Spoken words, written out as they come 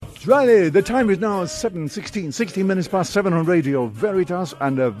Jwale, the time is now 7:16, 16 minutes past 7 on Radio Veritas,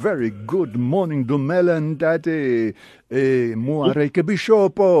 and a very good morning, Dumela Ntate,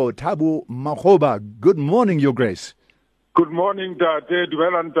 Archbishop Thabo Makgoba. Good morning, Your Grace. Good morning, Tate.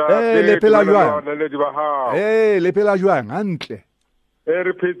 Dumela Ntate. Le pela jwang? Le pela jwang, hantle.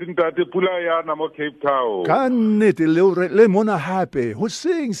 Re phetse Ntate pula yana mo Cape Town. Ka nnete le mona hape, ho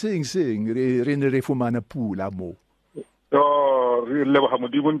sing, re ne re fumana pula mo. Re leboha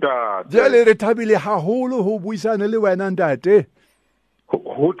Modimo Ntate. Jwale re thabile haholo ho buisana le wena Ntate.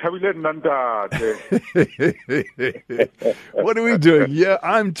 Ho thabile nna Ntate. What are we doing? Yeah,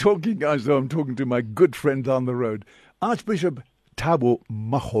 I'm talking as though I'm talking to my good friend down the road, Archbishop Thabo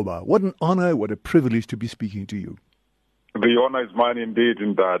Makgoba. What an honor, what a privilege to be speaking to you. The honor is mine indeed,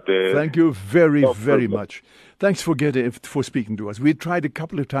 Ntate. Thank you very much. Thanks for speaking to us. We tried a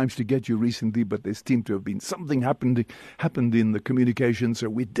couple of times to get you recently, but there seemed to have been something happened in the communication, so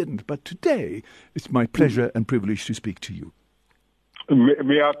we didn't. But today, it's my pleasure and privilege to speak to you. It's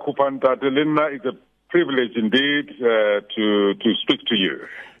a privilege indeed to speak to you.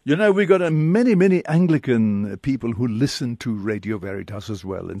 You know, we got many Anglican people who listen to Radio Veritas as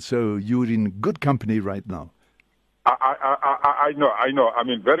well, and so you're in good company right now. I know. I'm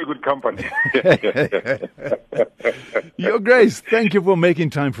in very good company. Your Grace, thank you for making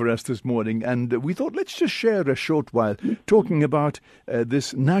time for us this morning. And we thought let's just share a short while talking about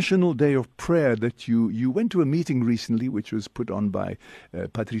this National Day of Prayer that you went to a meeting recently, which was put on by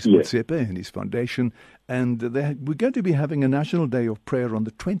Patrice Motsepe and his foundation. And we're going to be having a National Day of Prayer on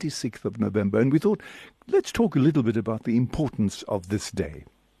the 26th of November. And we thought let's talk a little bit about the importance of this day.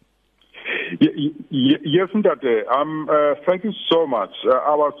 Yes, Ndate. Thank you so much.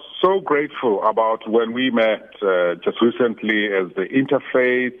 I was so grateful about when we met just recently as the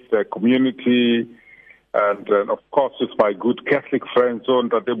interfaith community, and of course with my good Catholic friends,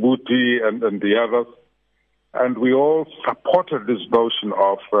 Ndate Buti and the others. And we all supported this notion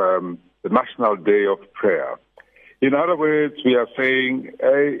of the National Day of Prayer. In other words, we are saying,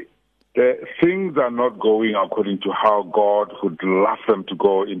 things are not going according to how God would love them to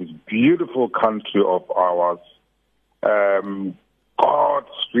go in this beautiful country of ours. God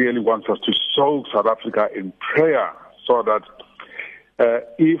really wants us to soak South Africa in prayer so that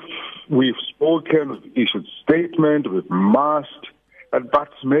if we've spoken, we issued statement, we've marched,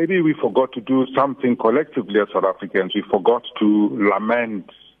 but maybe we forgot to do something collectively as South Africans. We forgot to lament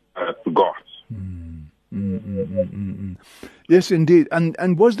to God. Yes, indeed.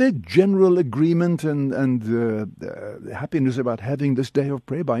 And was there general agreement and happiness about having this day of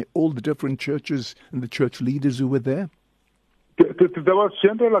prayer by all the different churches and the church leaders who were there? There was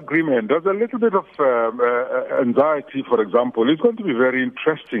general agreement. There's a little bit of anxiety, for example. It's going to be very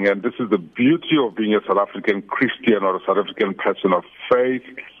interesting, and this is the beauty of being a South African Christian or a South African person of faith,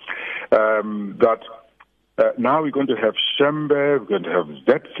 that now we're going to have Shembe, we're going to have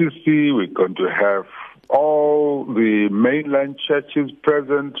ZCC, we're going to have all the mainland churches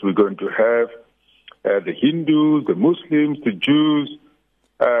present. We're going to have the Hindus, the Muslims, the Jews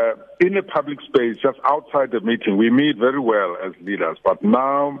in a public space just outside the meeting. We meet very well as leaders, but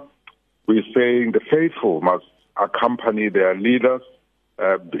now we're saying the faithful must accompany their leaders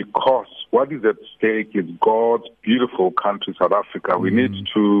because what is at stake is God's beautiful country, South Africa. We need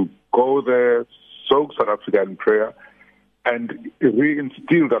to go there, soak South Africa in prayer, and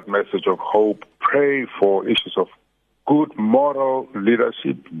reinstill that message of hope, pray for issues of good moral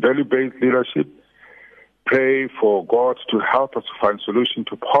leadership, value-based leadership, pray for God to help us to find solution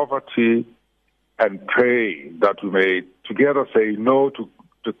to poverty, and pray that we may together say no to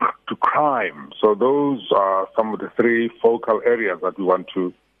crime. So those are some of the three focal areas that we want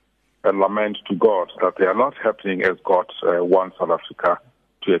to lament to God, that they are not happening as God wants South Africa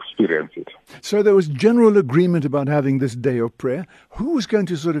to experience it. So there was general agreement about having this day of prayer. Who was going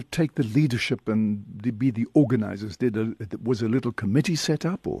to sort of take the leadership and be the organizers? Was a little committee set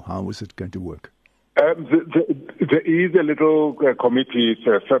up, or how was it going to work? There is a little committee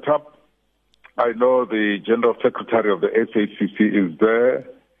set up. I know the General Secretary of the SACC is there.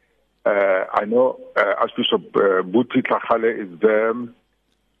 I know Archbishop Buti Tlhagale is there.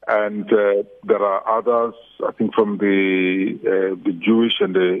 And there are others, I think, from the Jewish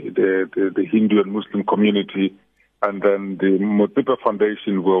and the Hindu and Muslim community, and then the Motsepe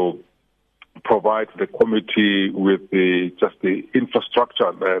Foundation will provide the committee with the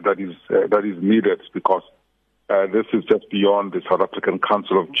infrastructure that is needed, because this is just beyond the South African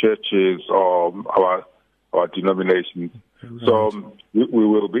Council of Churches or our denominations. Right. So we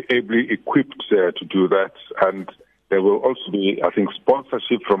will be ably equipped to do that, and there will also be, I think,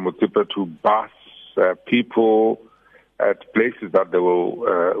 sponsorship from Motsepe to bus people at places that they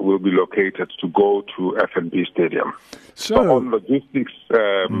will be located to go to FNB Stadium. So on logistics,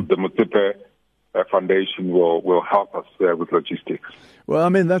 the Motsepe Foundation will help us with logistics. Well, I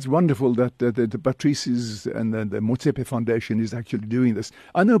mean, that's wonderful that the Patrice's and the Motsepe Foundation is actually doing this.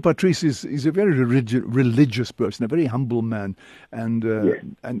 I know Patrice is a very religious person, a very humble man, and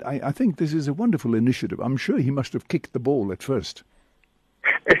I think this is a wonderful initiative. I'm sure he must have kicked the ball at first.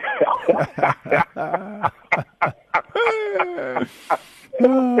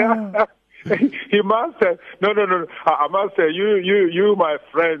 He must say, no. I must say, you, my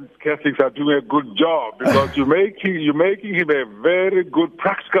friends, Catholics, are doing a good job because you're making him a very good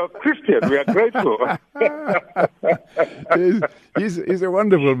practical Christian. We are grateful. he's a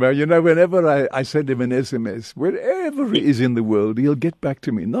wonderful man. You know, whenever I send him an SMS, wherever he is in the world, he'll get back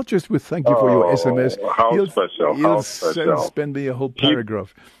to me. Not just with thank you for your SMS. He'll spend me a whole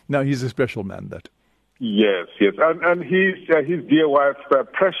paragraph. No, he's a special man, that. Yes, and his dear wife,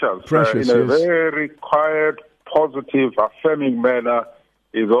 Precious, in a very quiet, positive, affirming manner,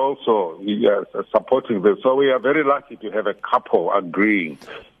 is also supporting this. So we are very lucky to have a couple agreeing.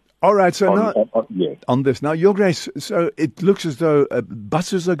 All right, so on this. Now, Your Grace, so it looks as though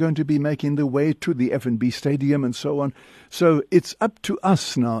buses are going to be making their way to the FNB Stadium and so on. So it's up to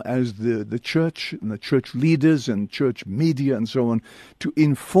us now as the church and the church leaders and church media and so on to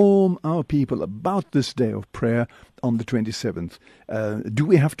inform our people about this day of prayer on the 27th. Do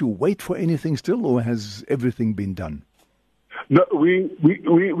we have to wait for anything still, or has everything been done? No, we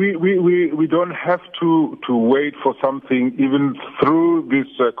don't have to wait for something even through this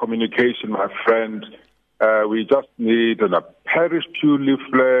communication, my friend. We just need a parish pew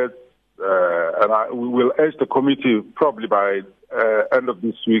leaflet, and we will urge the committee probably by end of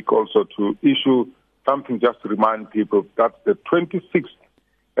this week also to issue something just to remind people that the 26th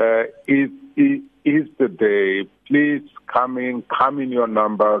is the day. Please come in your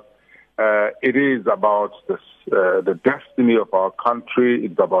numbers. It is about the destiny of our country.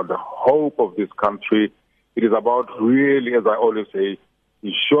 It's about the hope of this country. It is about really, as I always say,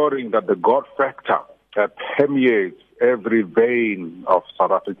 ensuring that the God factor permeates every vein of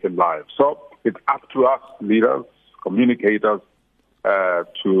South African life. So it's up to us, leaders, communicators,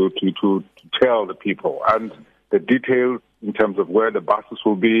 to tell the people. And the details in terms of where the buses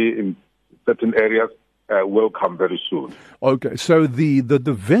will be in certain areas will come very soon. Okay, so the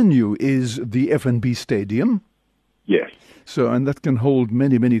venue is the FNB Stadium. Yes. So, and that can hold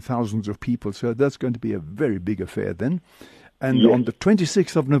many, many thousands of people. So that's going to be a very big affair then. And on the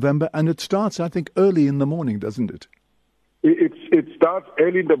 26th of November, and it starts, I think, early in the morning, doesn't it? It starts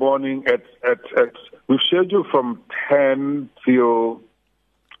early in the morning at we've scheduled from 10 till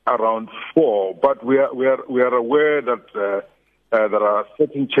around 4. But we are aware that there are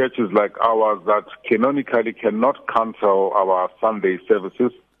certain churches like ours that canonically cannot cancel our Sunday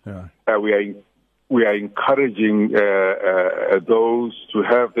services. Yeah. We are encouraging those to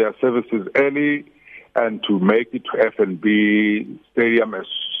have their services early and to make it to FNB Stadium as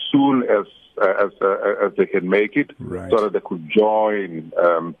soon as they can make it, right, so that they could join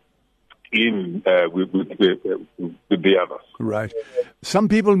in with the others. Right. Some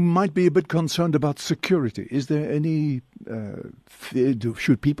people might be a bit concerned about security. Is there any fear?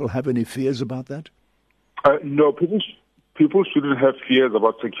 Should people have any fears about that? No, people shouldn't have fears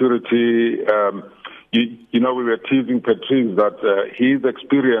about security. You know, we were teasing Patrice that his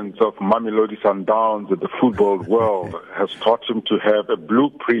experience of Mamelodi Sundowns at the football world has taught him to have a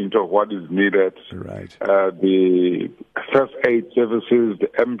blueprint of what is needed. Right. The first aid services, the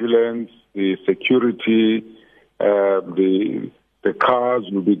ambulance, the security, the cars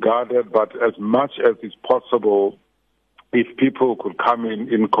will be guarded, but as much as is possible, if people could come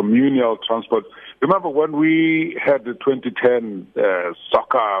in communal transport. Remember when we had the 2010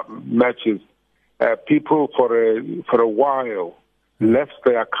 soccer matches, people for a while left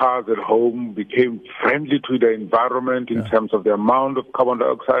their cars at home, became friendly to the environment in terms of the amount of carbon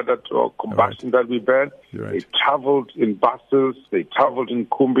dioxide or combustion that we burn. Right. They traveled in buses, they traveled in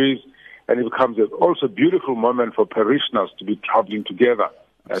kumbis, and it becomes also a beautiful moment for parishioners to be traveling together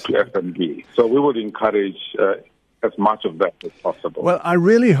to FNB. So we would encourage as much of that as possible. Well, I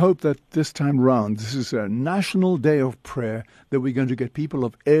really hope that this time round, this is a national day of prayer, that we're going to get people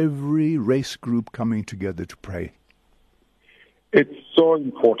of every race group coming together to pray. It's so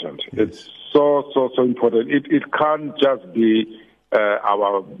important. Yes. It's so important. It can't just be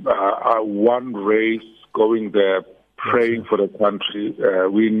our one race going there praying for the country.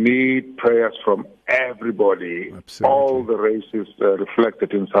 We need prayers from everybody, absolutely, all the races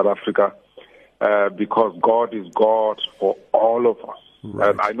reflected in South Africa. Because God is God for all of us. Right.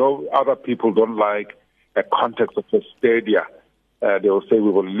 And I know other people don't like a context of a stadia. They will say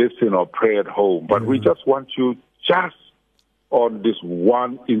we will listen or pray at home. But we just want you just on this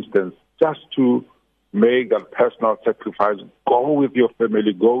one instance, just to make that personal sacrifice. Go with your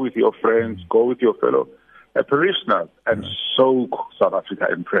family, go with your friends, go with your fellow parishioners, and soak South Africa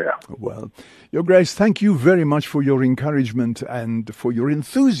in prayer. Well, Your Grace, thank you very much for your encouragement and for your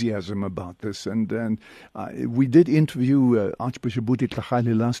enthusiasm about this. And we did interview Archbishop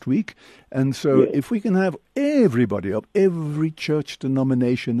Litabe last week, and so if we can have everybody of every church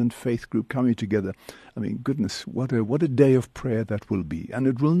denomination and faith group coming together, I mean, goodness, what a day of prayer that will be. And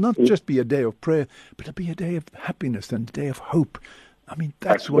it will not just be a day of prayer, but it'll be a day of happiness and a day of hope. I mean,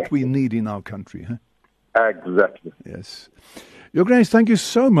 that's what we need in our country, huh? Exactly. Yes. Your Grace, thank you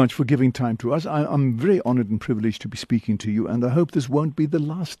so much for giving time to us. I'm very honoured and privileged to be speaking to you, and I hope this won't be the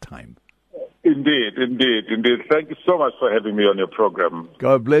last time. Indeed. Thank you so much for having me on your program.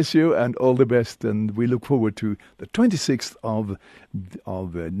 God bless you and all the best, and we look forward to the 26th of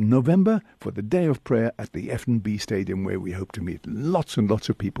November for the Day of Prayer at the F&B Stadium, where we hope to meet lots and lots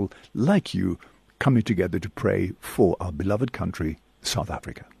of people like you coming together to pray for our beloved country, South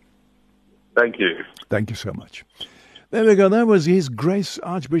Africa. Thank you. Thank you so much. There we go. That was His Grace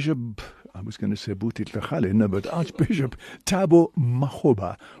Archbishop, I was going to say but Archbishop Thabo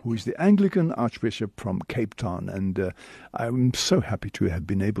Makgoba, who is the Anglican Archbishop from Cape Town. And I'm so happy to have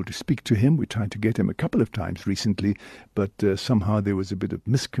been able to speak to him. We tried to get him a couple of times recently, but somehow there was a bit of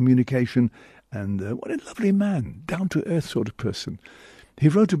miscommunication. And what a lovely man, down-to-earth sort of person. He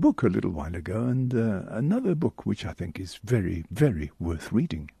wrote a book a little while ago, and another book which I think is very, very worth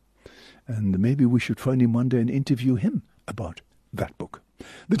reading. And maybe we should phone him one day and interview him about that book.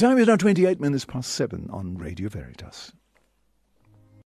 The time is now 28 minutes past 7 on Radio Veritas.